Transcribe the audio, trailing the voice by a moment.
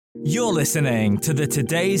You're listening to the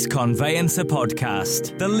Today's Conveyancer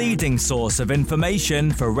podcast, the leading source of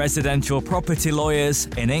information for residential property lawyers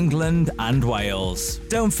in England and Wales.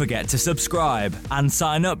 Don't forget to subscribe and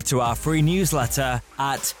sign up to our free newsletter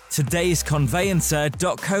at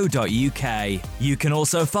todaysconveyancer.co.uk. You can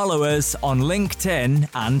also follow us on LinkedIn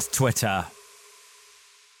and Twitter.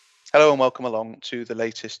 Hello and welcome along to the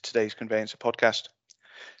latest Today's Conveyancer podcast.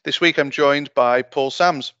 This week I'm joined by Paul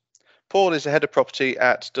Sams. Paul is the head of property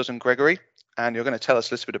at Dudden Gregory, and you're going to tell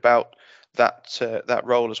us a little bit about that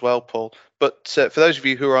role as well, Paul. But for those of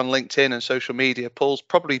you who are on LinkedIn and social media, Paul's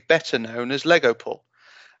probably better known as Lego Paul.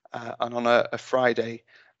 And on a Friday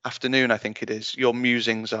afternoon, I think it is, your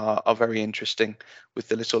musings are very interesting with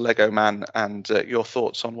the little Lego man and your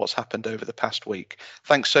thoughts on what's happened over the past week.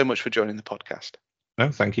 Thanks so much for joining the podcast. No,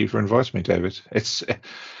 thank you for inviting me, David. It's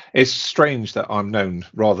strange that I'm known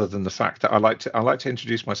rather than the fact that I like to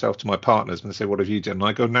introduce myself to my partners when they say, "What have you done?" And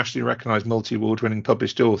I go, nationally recognised multi-award-winning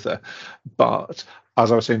published author. But as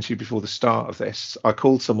I was saying to you before the start of this, I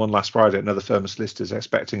called someone last Friday at another firm of solicitors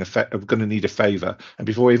expecting going to need a favour, and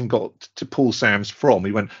before I even got to Paul Sams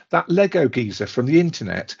he went, "That Lego geezer from the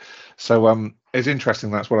internet." So it's interesting.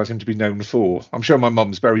 That's what I seem to be known for. I'm sure my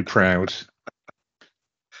mum's very proud.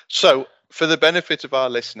 So, for the benefit of our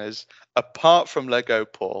listeners, apart from Lego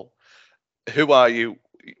Paul, who are you?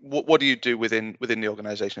 What do you do within the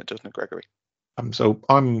organisation at Dudden Gregory? So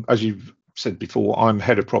I'm, as you've said before, I'm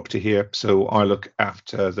head of property here. So I look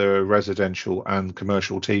after the residential and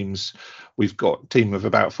commercial teams. We've got a team of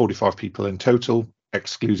about 45 people in total,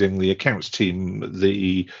 excluding the accounts team,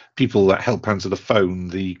 the people that help answer the phone,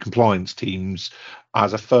 the compliance teams.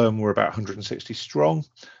 As a firm, we're about 160 strong,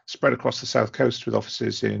 spread across the south coast with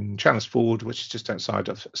offices in Chelmsford, which is just outside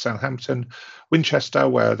of Southampton, Winchester,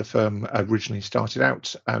 where the firm originally started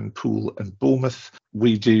out, and Poole and Bournemouth.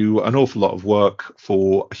 We do an awful lot of work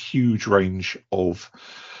for a huge range of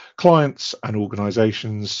clients and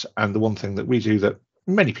organisations. And the one thing that we do that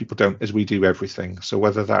many people don't is we do everything. So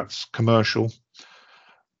whether that's commercial,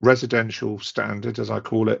 residential standard, as I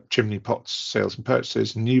call it, chimney pots, sales and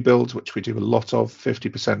purchases, new builds, which we do a lot of.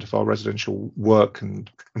 50% of our residential work and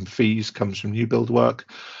fees comes from new build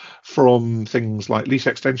work, from things like lease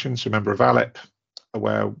extensions, remember of ALEP,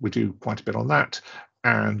 where we do quite a bit on that,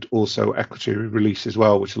 and also equity release as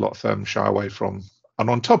well, which a lot of firms shy away from. And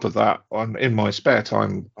on top of that, in my spare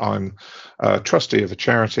time, I'm a trustee of a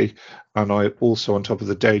charity, and I also, on top of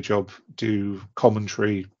the day job, do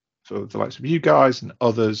commentary for the likes of you guys and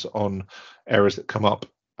others on areas that come up,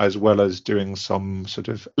 as well as doing some sort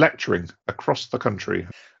of lecturing across the country.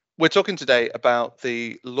 We're talking today about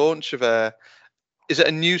the launch of is it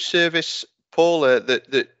a new service, Paul,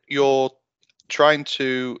 that you're trying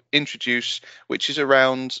to introduce, which is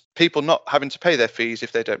around people not having to pay their fees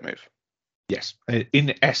if they don't move? Yes,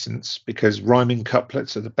 in essence, because rhyming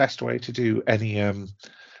couplets are the best way to do any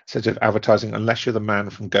sort of advertising, unless you're the man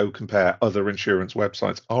from Go Compare, other insurance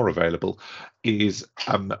websites are available, is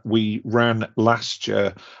we ran last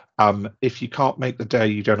year, if you can't make the day,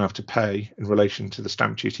 you don't have to pay, in relation to the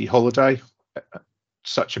stamp duty holiday.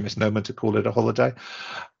 Such a misnomer to call it a holiday.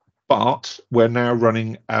 But we're now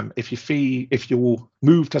running, if your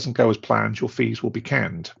move doesn't go as planned, your fees will be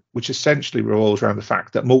canned, which essentially revolves around the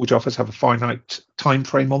fact that mortgage offers have a finite time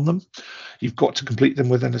frame on them. You've got to complete them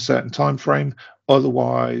within a certain time frame.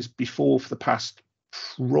 Otherwise, before, for the past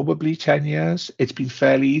probably 10 years, it's been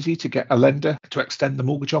fairly easy to get a lender to extend the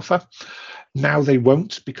mortgage offer. Now they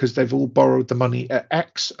won't, because they've all borrowed the money at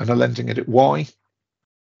X and are lending it at Y.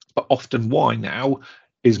 But often Y now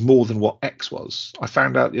is more than what X was. I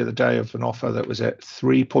found out the other day of an offer that was at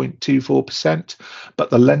 3.24%, but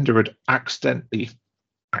the lender had accidentally,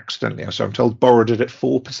 so I'm told, borrowed it at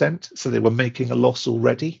 4%. So they were making a loss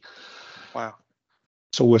already. Wow.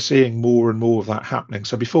 So we're seeing more and more of that happening.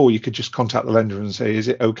 So before, you could just contact the lender and say, is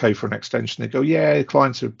it okay for an extension? They go, yeah,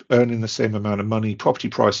 clients are earning the same amount of money. Property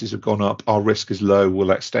prices have gone up. Our risk is low.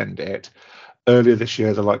 We'll extend it. Earlier this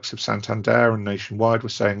year, the likes of Santander and Nationwide were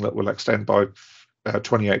saying, look, we'll extend by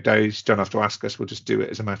 28 days. Don't have to ask us. We'll just do it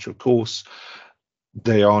as a matter of course.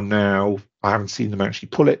 They are now, I haven't seen them actually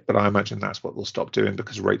pull it, but I imagine that's what they'll stop doing,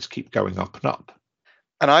 because rates keep going up and up.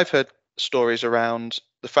 And I've heard stories around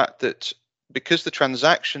the fact that because the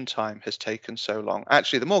transaction time has taken so long,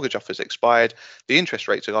 actually the mortgage offer's expired, the interest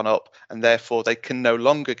rates have gone up, and therefore they can no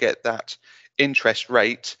longer get that interest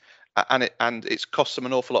rate, and it's cost them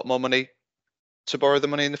an awful lot more money to borrow the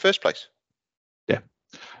money in the first place. Yeah.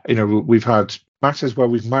 We've had matters where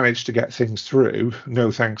we've managed to get things through,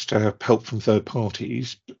 no thanks to help from third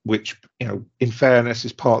parties, which, in fairness,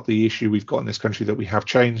 is part of the issue we've got in this country, that we have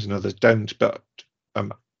changed and others don't. But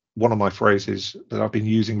one of my phrases that I've been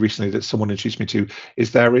using recently that someone introduced me to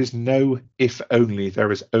is there is no if only,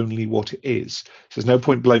 there is only what it is. So there's no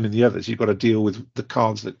point blaming the others. You've got to deal with the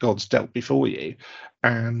cards that God's dealt before you.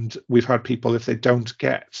 And we've had people, if they don't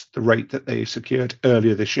get the rate that they secured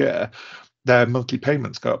earlier this year, their monthly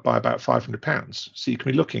payments go up by about £500. So you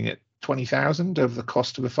can be looking at 20,000 over the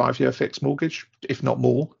cost of a 5-year fixed mortgage, if not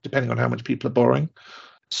more, depending on how much people are borrowing.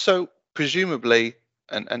 So presumably,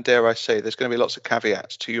 and dare I say, there's going to be lots of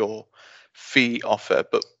caveats to your fee offer,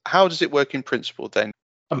 but how does it work in principle then?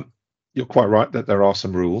 You're quite right that there are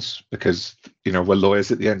some rules because, we're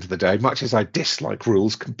lawyers at the end of the day. Much as I dislike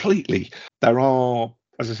rules completely, there are,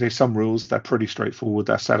 as I say, some rules. They're pretty straightforward.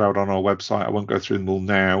 They're set out on our website. I won't go through them all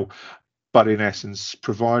now. But in essence,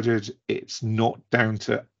 provided it's not down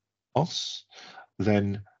to us,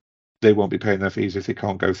 then they won't be paying their fees if they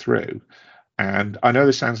can't go through. And I know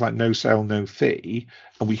this sounds like no sale, no fee,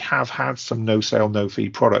 and we have had some no sale, no fee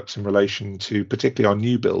products in relation to particularly our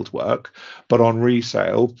new build work, but on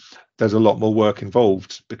resale, there's a lot more work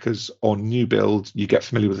involved because on new build, you get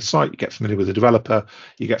familiar with the site, you get familiar with the developer,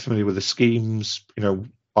 you get familiar with the schemes.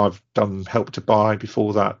 I've done Help to Buy.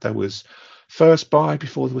 Before that, there was First Buy.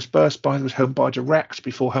 Before there was First Buy, there was Home Buy Direct.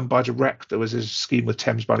 Before Home Buy Direct, there was a scheme with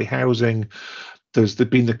Thames Valley Housing. There's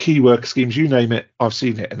been the key work schemes, you name it. I've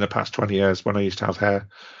seen it in the past 20 years when I used to have hair.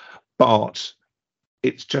 But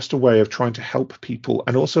it's just a way of trying to help people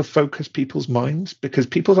and also focus people's minds, because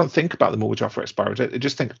people don't think about the mortgage offer expiry date. They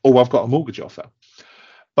just think, oh, I've got a mortgage offer.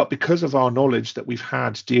 But because of our knowledge that we've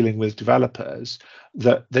had dealing with developers,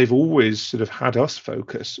 that they've always sort of had us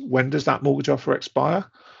focus, when does that mortgage offer expire?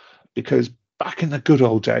 Because back in the good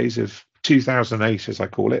old days of 2008, as I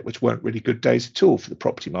call it, which weren't really good days at all for the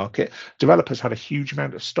property market, developers had a huge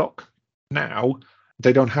amount of stock. Now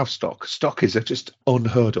they don't have stock. Stock is just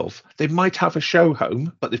unheard of. They might have a show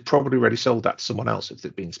home, but they've probably already sold that to someone else if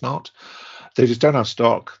they've been smart. They just don't have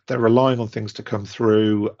stock. They're relying on things to come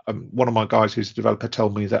through. One of my guys who's a developer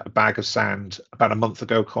told me that a bag of sand about a month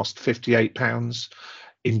ago cost £58.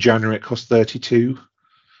 In January, it cost £32.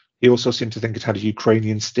 He also seemed to think it had a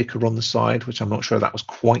Ukrainian sticker on the side, which I'm not sure that was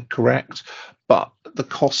quite correct. But the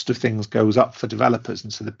cost of things goes up for developers,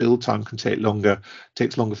 and so the build time can take longer. It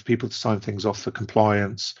takes longer for people to sign things off for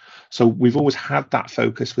compliance. So we've always had that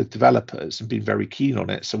focus with developers and been very keen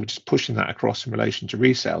on it. So we're just pushing that across in relation to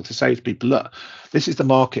resale to say to people, look, this is the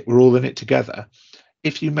market. We're all in it together.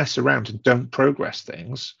 If you mess around and don't progress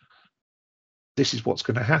things, this is what's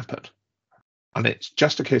going to happen. And it's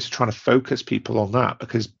just a case of trying to focus people on that,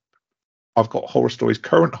 because I've got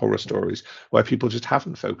current horror stories, where people just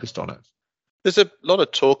haven't focused on it. There's a lot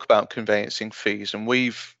of talk about conveyancing fees, and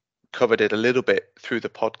we've covered it a little bit through the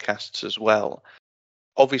podcasts as well.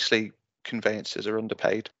 Obviously, conveyancers are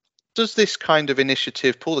underpaid. Does this kind of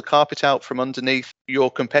initiative pull the carpet out from underneath your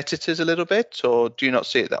competitors a little bit, or do you not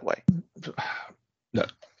see it that way? No.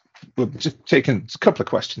 We're just taking a couple of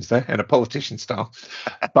questions there in a politician style.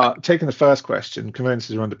 But taking the first question,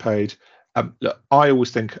 conveyancers are underpaid. Look, I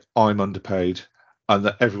always think I'm underpaid and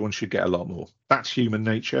that everyone should get a lot more. That's human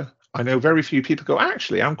nature. I know very few people go,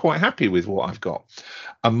 actually, I'm quite happy with what I've got.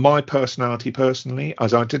 And my personality personally,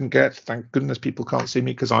 as I didn't get, thank goodness people can't see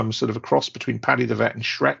me because I'm sort of a cross between Paddy the Vet and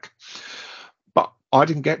Shrek. But I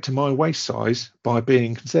didn't get to my waist size by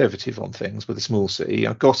being conservative on things with a small c.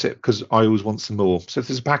 I got it because I always want some more. So if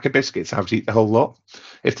there's a pack of biscuits, I have to eat the whole lot.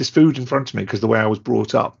 If there's food in front of me, because the way I was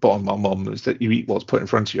brought up by my mum is that you eat what's put in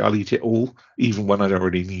front of you, I'll eat it all, even when I don't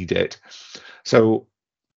really need it. So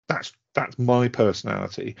that's my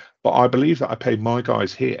personality. But I believe that I pay my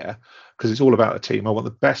guys here because it's all about a team. I want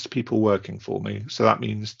the best people working for me. So that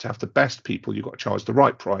means to have the best people, you've got to charge the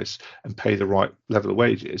right price and pay the right level of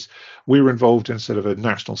wages. We were involved in sort of a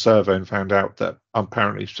national survey and found out that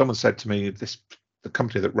apparently someone said to me, the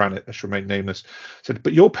company that ran it, that should remain nameless, said,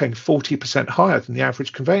 but you're paying 40% higher than the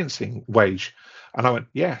average conveyancing wage. And I went,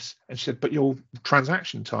 yes. And she said, but your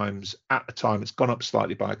transaction times at the time, it's gone up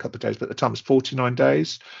slightly by a couple of days, but at the time it's 49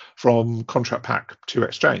 days from contract pack to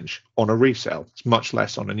exchange on a resale. It's much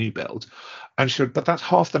less on a new build. And she said, but that's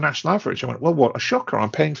half the national average. I went, well, what a shocker.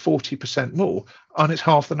 I'm paying 40% more and it's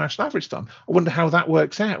half the national average time. I wonder how that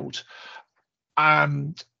works out.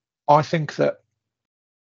 And I think that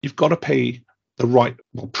you've got to pay the right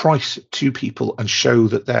price to people and show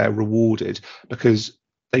that they're rewarded, because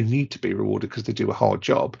they need to be rewarded because they do a hard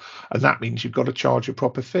job. And that means you've got to charge a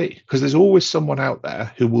proper fee, because there's always someone out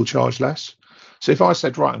there who will charge less. So if I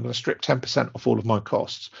said, right, I'm going to strip 10% off all of my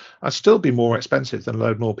costs, I'd still be more expensive than a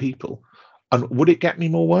load more people. And would it get me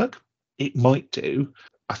more work? It might do.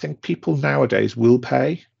 I think people nowadays will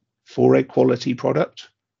pay for a quality product.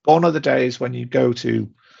 Gone are the days when you go to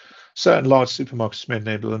certain large supermarkets may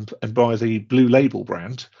enable and buy the Blue Label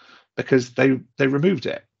brand because they removed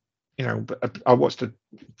it. But I watched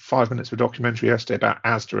 5 minutes of a documentary yesterday about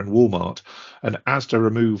Asda and Walmart, and Asda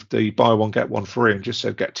removed the buy one get one free and just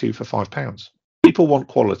said get two for £5. People want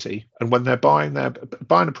quality, and when they're buying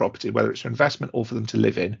a property, whether it's for investment or for them to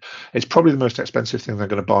live in, it's probably the most expensive thing they're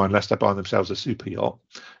going to buy unless they're buying themselves a super yacht.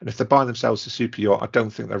 And if they're buying themselves a super yacht, I don't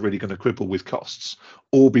think they're really going to quibble with costs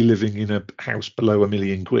or be living in a house below £1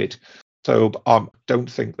 million. So I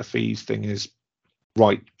don't think the fees thing is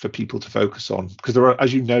right for people to focus on, because there are,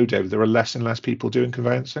 as you know, David, there are less and less people doing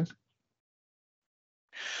conveyancing.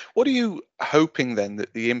 What are you hoping then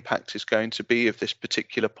that the impact is going to be of this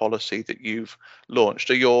particular policy that you've launched?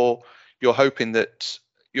 Or you're hoping that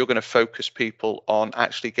you're going to focus people on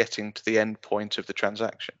actually getting to the end point of the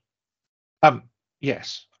transaction?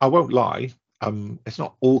 Yes, I won't lie. It's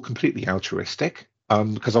not all completely altruistic,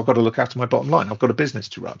 because I've got to look after my bottom line. I've got a business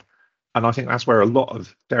to run. And I think that's where a lot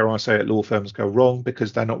of, dare I say it, law firms go wrong,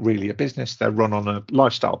 because they're not really a business. They're run on a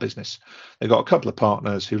lifestyle business. They've got a couple of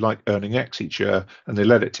partners who like earning X each year, and they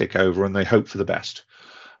let it tick over and they hope for the best.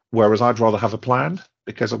 Whereas I'd rather have a plan,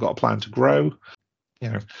 because I've got a plan to grow.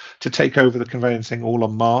 To take over the conveyancing all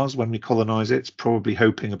on Mars when we colonize it's probably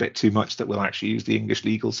hoping a bit too much that we'll actually use the English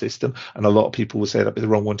legal system. And a lot of people will say that'd be the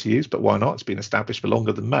wrong one to use, but why not? It's been established for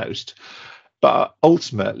longer than most. But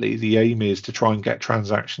ultimately, the aim is to try and get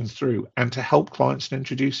transactions through and to help clients and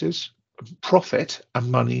introducers. Profit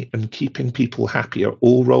and money and keeping people happy are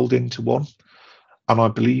all rolled into one. And I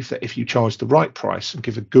believe that if you charge the right price and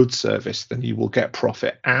give a good service, then you will get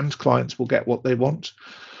profit and clients will get what they want.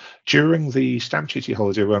 During the stamp duty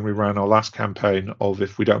holiday, when we ran our last campaign of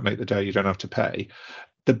if we don't make the day, you don't have to pay,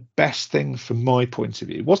 the best thing from my point of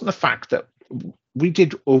view wasn't the fact that we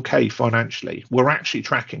did okay financially. We're actually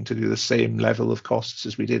tracking to do the same level of costs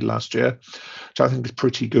as we did last year, which I think is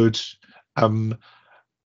pretty good.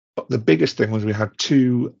 But the biggest thing was we had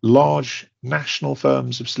two large national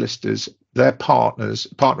firms of solicitors. Their partner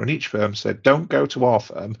in each firm said, don't go to our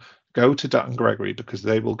firm, go to Dutton Gregory, because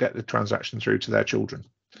they will get the transaction through to their children.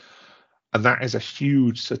 And that is a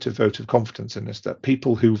huge sort of vote of confidence in this, that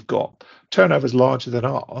people who've got turnovers larger than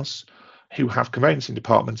ours, who have conveyancing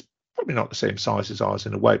departments, probably not the same size as ours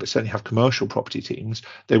in a way, but certainly have commercial property teams,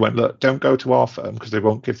 they went, look, don't go to our firm because they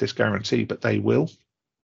won't give this guarantee, but they will.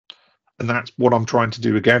 And that's what I'm trying to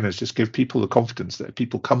do again, is just give people the confidence that if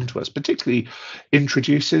people come to us, particularly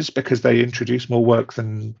introducers, because they introduce more work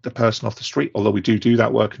than the person off the street, although we do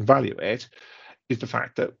that work and value it, is the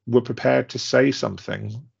fact that we're prepared to say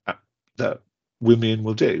something that women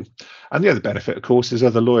will do. And the other benefit, of course, is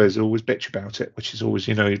other lawyers always bitch about it, which is always,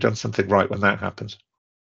 you've done something right when that happens.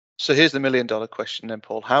 So here's the $1 million question then,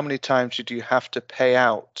 Paul. How many times did you have to pay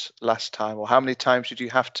out last time, or how many times did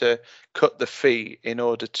you have to cut the fee in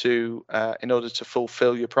order to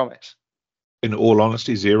fulfill your promise? In all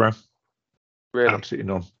honesty, zero. Really?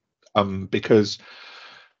 Absolutely none. Because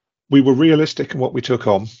we were realistic in what we took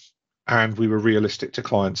on, and we were realistic to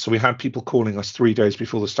clients. So we had people calling us 3 days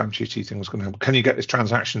before the stamp duty thing was going to happen. Can you get this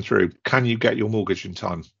transaction through? Can you get your mortgage in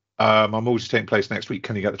time? My mortgage is taking place next week.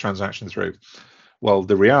 Can you get the transaction through? Well,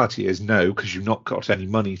 the reality is no, because you've not got any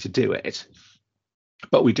money to do it.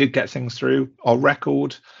 But we did get things through. Our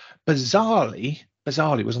record, bizarrely, was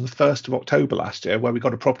on the 1st of October last year, where we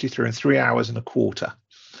got a property through in 3 hours and a quarter.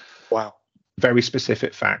 Wow. Very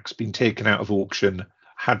specific facts, been taken out of auction,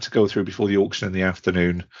 had to go through before the auction in the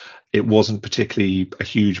afternoon. It wasn't particularly a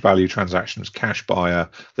huge value transaction. It was cash buyer.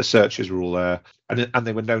 The searches were all there, and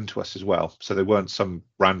they were known to us as well. So they weren't some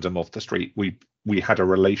random off the street. We had a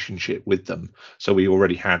relationship with them, so we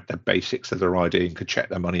already had the basics of their ID and could check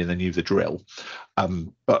their money, and they knew the drill.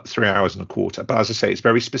 But 3 hours and a quarter. But as I say, it's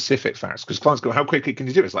very specific facts, because clients go, how quickly can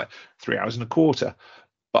you do it? It's like 3 hours and a quarter.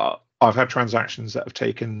 But I've had transactions that have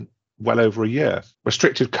taken well over a year.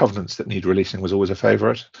 Restricted covenants that need releasing was always a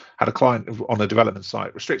favourite. Had a client on a development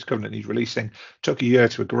site, restricted covenant need releasing, took a year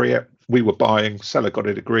to agree it. We were buying, seller got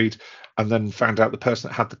it agreed, and then found out the person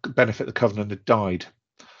that had the benefit of the covenant had died.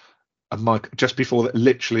 And just before,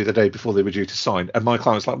 literally the day before they were due to sign, and my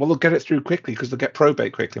client was like, well, they'll get it through quickly because they'll get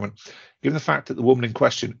probate quickly. Given the fact that the woman in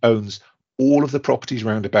question owns all of the properties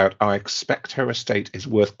roundabout, I expect her estate is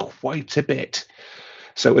worth quite a bit.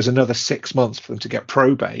 So it was another 6 months for them to get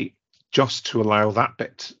probate, just to allow that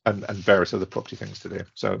bit and various other property things to do.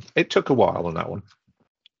 So it took a while on that one.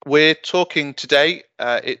 We're talking today.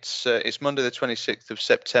 It's Monday, the 26th of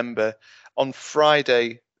September. On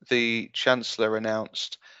Friday, the Chancellor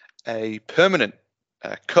announced a permanent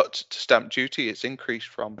cut to stamp duty. It's increased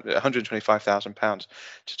from £125,000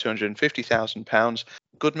 to £250,000.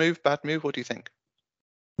 Good move, bad move? What do you think?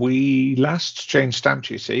 We last changed stamp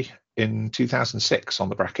duty in 2006 on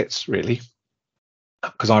the brackets, really,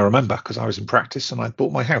 because I remember, because I was in practice and I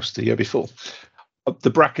bought my house the year before. The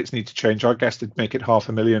brackets need to change. I guess they'd make it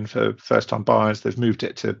 $500,000 for first-time buyers. They've moved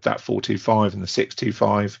it to that 425 and the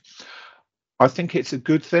 625. I think it's a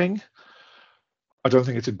good thing. I don't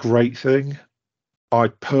think it's a great thing. I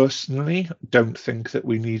personally don't think that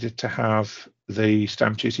we needed to have the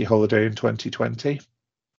stamp duty holiday in 2020.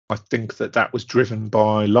 I think that that was driven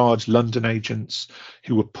by large London agents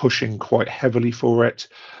who were pushing quite heavily for it,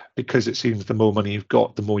 because it seems the more money you've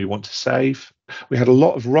got, the more you want to save. We had a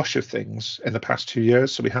lot of rush of things in the past 2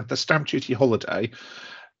 years. So we had the stamp duty holiday.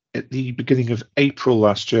 At the beginning of April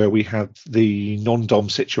last year, we had the non-dom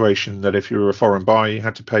situation that if you were a foreign buyer, you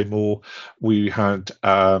had to pay more. We had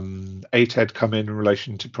ATED come in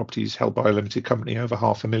relation to properties held by a limited company over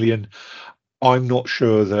 $500,000. I'm not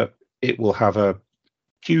sure that it will have a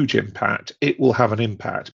huge impact. It will have an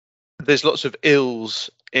impact. There's lots of ills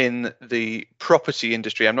in the property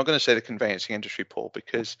industry. I'm not going to say the conveyancing industry, Paul,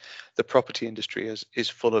 because the property industry is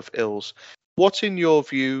full of ills. What, in your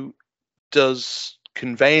view, does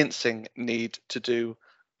conveyancing need to do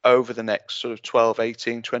over the next sort of 12,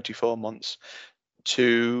 18, 24 months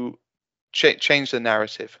to change the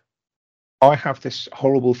narrative? I have this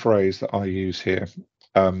horrible phrase that I use here,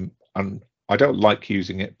 and I don't like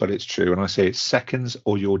using it, but it's true. And I say it's seconds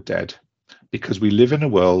or you're dead, because we live in a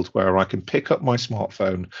world where I can pick up my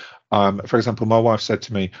smartphone. For example, my wife said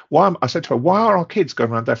to me, I said to her, why are our kids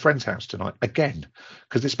going around their friend's house tonight again?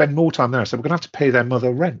 Because they spend more time there. So we're going to have to pay their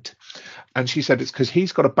mother rent. And she said, it's because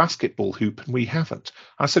he's got a basketball hoop and we haven't.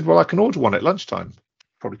 I said, well, I can order one at lunchtime.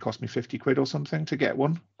 Probably cost me 50 quid or something to get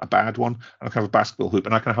one, a bad one. And I can have a basketball hoop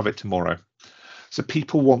and I can have it tomorrow. So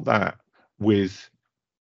people want that with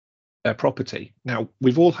their property. Now,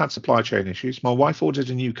 we've all had supply chain issues. My wife ordered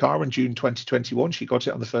a new car in June 2021. She got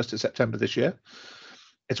it on the 1st of September this year.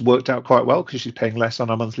 It's worked out quite well because she's paying less on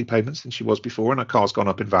her monthly payments than she was before, and her car's gone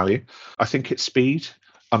up in value. I think it's speed,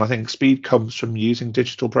 and I think speed comes from using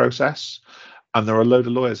digital process. And there are a load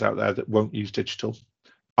of lawyers out there that won't use digital,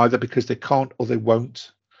 either because they can't or they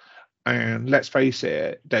won't. And let's face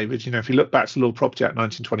it, David, if you look back to the Law Property Act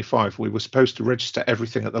 1925, we were supposed to register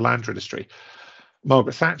everything at the Land Registry.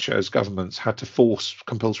 Margaret Thatcher's governments had to force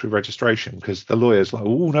compulsory registration because the lawyers were like,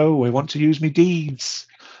 oh no, we want to use me deeds.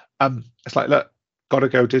 It's like, look, got to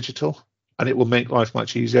go digital, and it will make life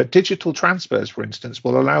much easier. Digital transfers, for instance,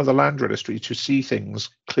 will allow the Land Registry to see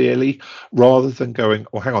things clearly rather than going,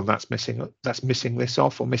 oh, hang on, that's missing this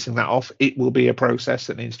off or missing that off. It will be a process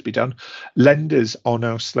that needs to be done. Lenders are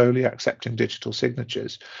now slowly accepting digital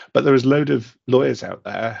signatures, but there is a load of lawyers out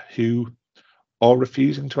there who are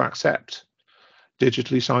refusing to accept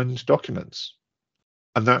digitally signed documents.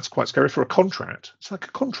 And that's quite scary for a contract. It's like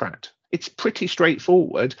a contract. It's pretty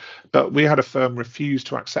straightforward, but we had a firm refuse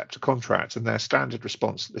to accept a contract, and their standard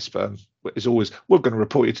response to this firm is always, we're going to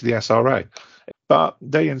report you to the SRA. But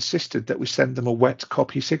they insisted that we send them a wet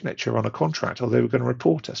copy signature on a contract, or they were going to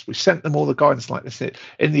report us. We sent them all the guidance like this.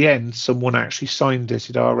 In the end, someone actually signed it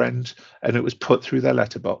at our end, and it was put through their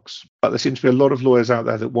letterbox. But there seems to be a lot of lawyers out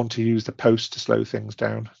there that want to use the post to slow things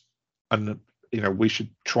down. And we should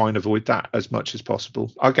try and avoid that as much as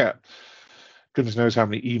possible. I get goodness knows how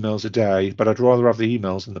many emails a day, but I'd rather have the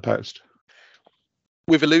emails than the post.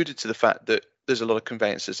 We've alluded to the fact that there's a lot of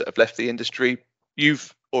conveyancers that have left the industry.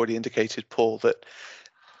 You've already indicated, Paul, that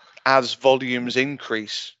as volumes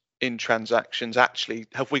increase in transactions, actually,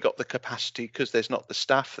 have we got the capacity because there's not the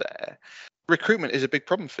staff there? Recruitment is a big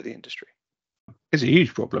problem for the industry. It's a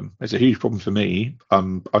huge problem. It's a huge problem for me.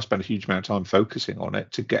 I've spent a huge amount of time focusing on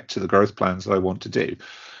it to get to the growth plans that I want to do.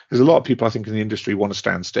 There's a lot of people, I think, in the industry want to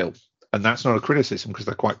stand still. And that's not a criticism because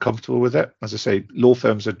they're quite comfortable with it. As I say, law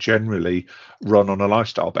firms are generally run on a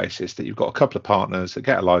lifestyle basis, that you've got a couple of partners that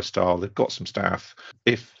get a lifestyle, they've got some staff.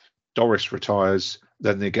 If Doris retires,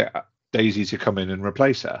 then they get Daisy to come in and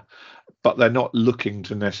replace her. But they're not looking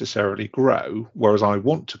to necessarily grow, whereas I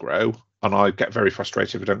want to grow. And I get very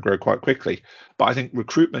frustrated if I don't grow quite quickly. But I think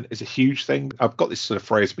recruitment is a huge thing. I've got this sort of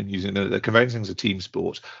phrase I've been using, that conveyancing is a team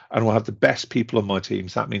sport, and we'll have the best people on my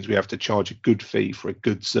teams. That means we have to charge a good fee for a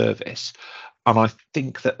good service. And I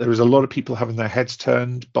think that there is a lot of people having their heads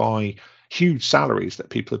turned by huge salaries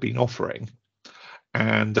that people have been offering.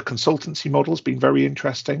 And the consultancy model has been very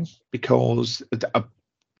interesting because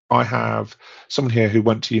I have someone here who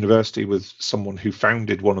went to university with someone who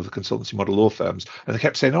founded one of the consultancy model law firms, and they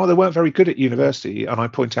kept saying, oh, they weren't very good at university. And I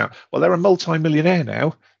point out, well, they're a multi-millionaire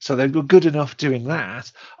now, so they were good enough doing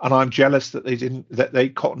that. And I'm jealous that they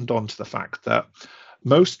cottoned on to the fact that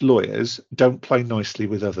most lawyers don't play nicely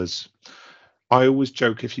with others. I always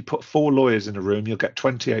joke, if you put 4 lawyers in a room, you'll get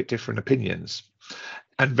 28 different opinions.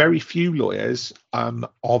 And very few lawyers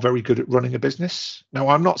are very good at running a business. Now,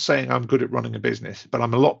 I'm not saying I'm good at running a business, but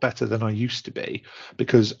I'm a lot better than I used to be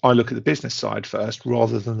because I look at the business side first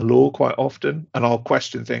rather than the law quite often, and I'll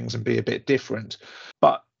question things and be a bit different.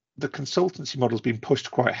 But the consultancy model has been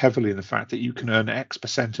pushed quite heavily in the fact that you can earn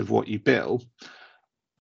X% of what you bill.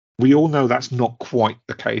 We all know that's not quite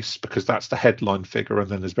the case because that's the headline figure, and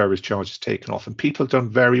then there's various charges taken off. And people have done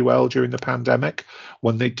very well during the pandemic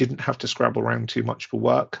when they didn't have to scrabble around too much for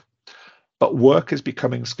work. But work is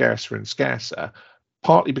becoming scarcer and scarcer,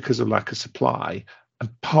 partly because of lack of supply and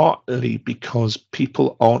partly because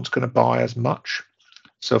people aren't going to buy as much.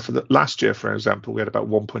 So for the last year, for example, we had about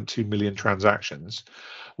 1.2 million transactions.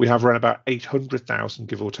 We have around about 800,000,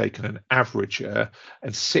 give or take, in an average year,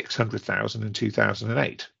 and 600,000 in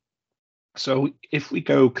 2008. So if we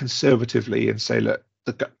go conservatively and say, look,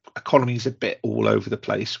 the economy is a bit all over the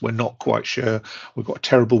place, we're not quite sure, we've got a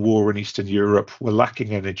terrible war in Eastern Europe, we're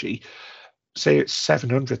lacking energy, say it's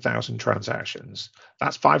 700,000 transactions,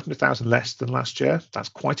 that's 500,000 less than last year. That's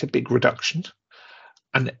quite a big reduction.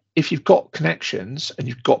 And if you've got connections and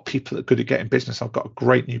you've got people that are good at getting business, I've got a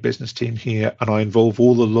great new business team here, and I involve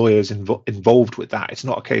all the lawyers involved with that. It's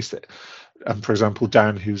not a case that, for example,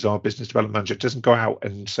 Dan, who's our business development manager, doesn't go out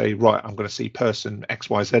and say, right, I'm going to see person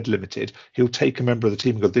XYZ Limited. He'll take a member of the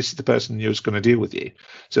team and go, this is the person who's going to deal with you.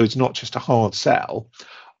 So it's not just a hard sell.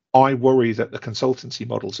 I worry that the consultancy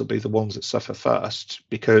models will be the ones that suffer first,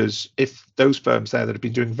 because if those firms there that have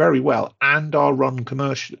been doing very well and are run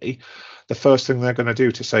commercially, the first thing they're going to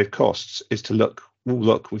do to save costs is to look,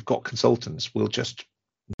 we've got consultants, we'll just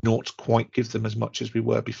not quite give them as much as we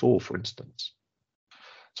were before, for instance.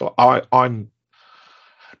 So I'm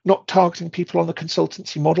not targeting people on the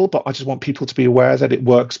consultancy model, but I just want people to be aware that it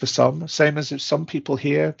works for some. Same as if some people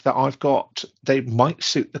here that I've got, they might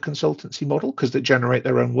suit the consultancy model because they generate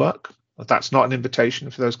their own work. That's not an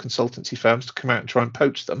invitation for those consultancy firms to come out and try and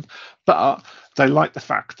poach them, but they like the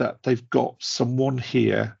fact that they've got someone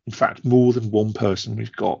here, in fact, more than one person.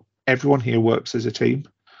 We've got everyone here works as a team,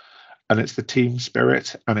 and it's the team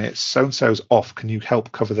spirit, and it's so-and-so's off, can you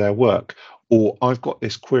help cover their work? Or I've got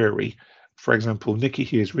this query. For example, Nikki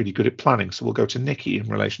here is really good at planning, so we'll go to Nikki in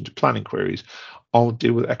relation to planning queries. I'll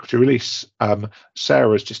deal with equity release.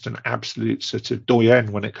 Sarah's just an absolute sort of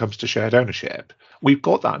doyen when it comes to shared ownership. We've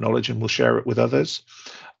got that knowledge and we'll share it with others.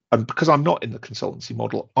 And because I'm not in the consultancy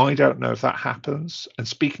model, I don't know if that happens. And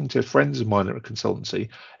speaking to friends of mine at a consultancy,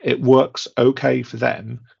 it works okay for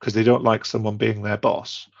them because they don't like someone being their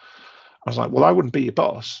boss. I was like, well, I wouldn't be your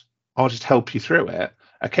boss. I'll just help you through it.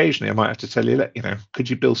 Occasionally, I might have to tell you, could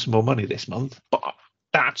you bill some more money this month? But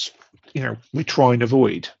that's, we try and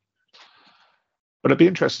avoid. But I'd be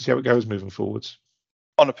interested to see how it goes moving forwards.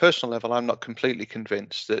 On a personal level, I'm not completely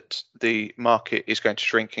convinced that the market is going to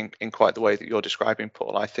shrink in quite the way that you're describing,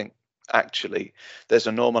 Paul. I think actually there's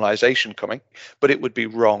a normalization coming, but it would be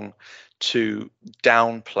wrong to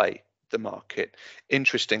downplay the market.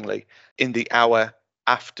 Interestingly, in the hour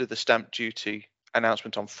after the stamp duty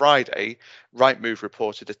announcement on Friday, Rightmove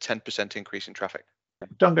reported a 10% increase in traffic.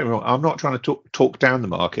 Don't get me wrong, I'm not trying to talk down the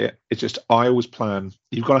market. It's just I always plan.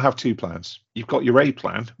 You've got to have two plans. You've got your A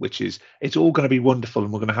plan, which is it's all going to be wonderful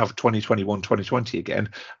and we're going to have 2021, 2020 again.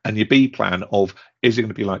 And your B plan of is it going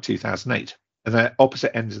to be like 2008? And they're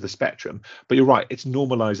opposite ends of the spectrum. But you're right, it's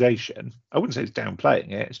normalization. I wouldn't say it's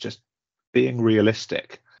downplaying it. It's just being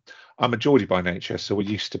realistic. I'm a Geordie by nature, so we're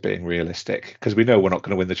used to being realistic because we know we're not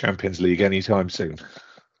going to win the Champions League anytime soon.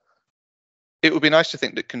 It would be nice to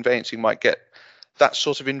think that conveyancing might get that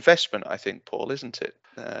sort of investment, I think, Paul, isn't it?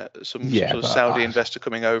 Some sort of Saudi investor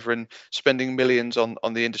coming over and spending millions on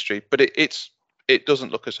the industry. But it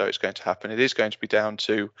doesn't look as though it's going to happen. It is going to be down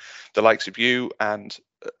to the likes of you and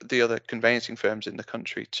the other conveyancing firms in the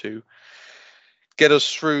country to get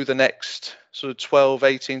us through the next sort of 12,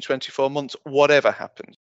 18, 24 months, whatever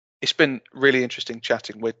happens. It's been really interesting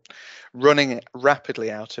chatting. We're running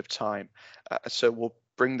rapidly out of time, so we'll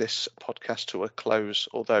bring this podcast to a close,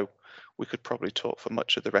 although we could probably talk for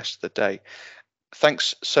much of the rest of the day.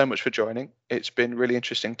 Thanks so much for joining. It's been really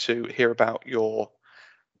interesting to hear about your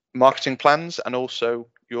marketing plans and also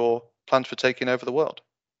your plans for taking over the world.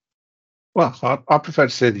 Well, I prefer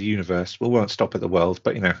to say the universe. We won't stop at the world,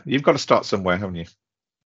 but you've got to start somewhere, haven't you?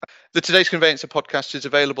 The Today's Conveyancer podcast is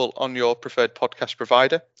available on your preferred podcast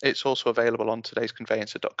provider. It's also available on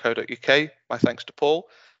todaysconveyancer.co.uk. My thanks to Paul.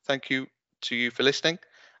 Thank you to you for listening,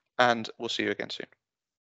 and we'll see you again soon.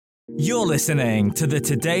 You're listening to the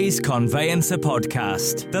Today's Conveyancer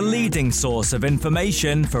podcast, the leading source of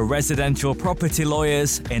information for residential property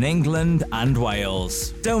lawyers in England and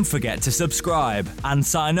Wales. Don't forget to subscribe and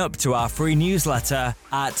sign up to our free newsletter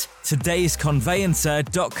at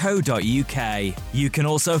todaysconveyancer.co.uk. You can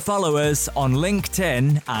also follow us on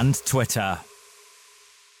LinkedIn and Twitter.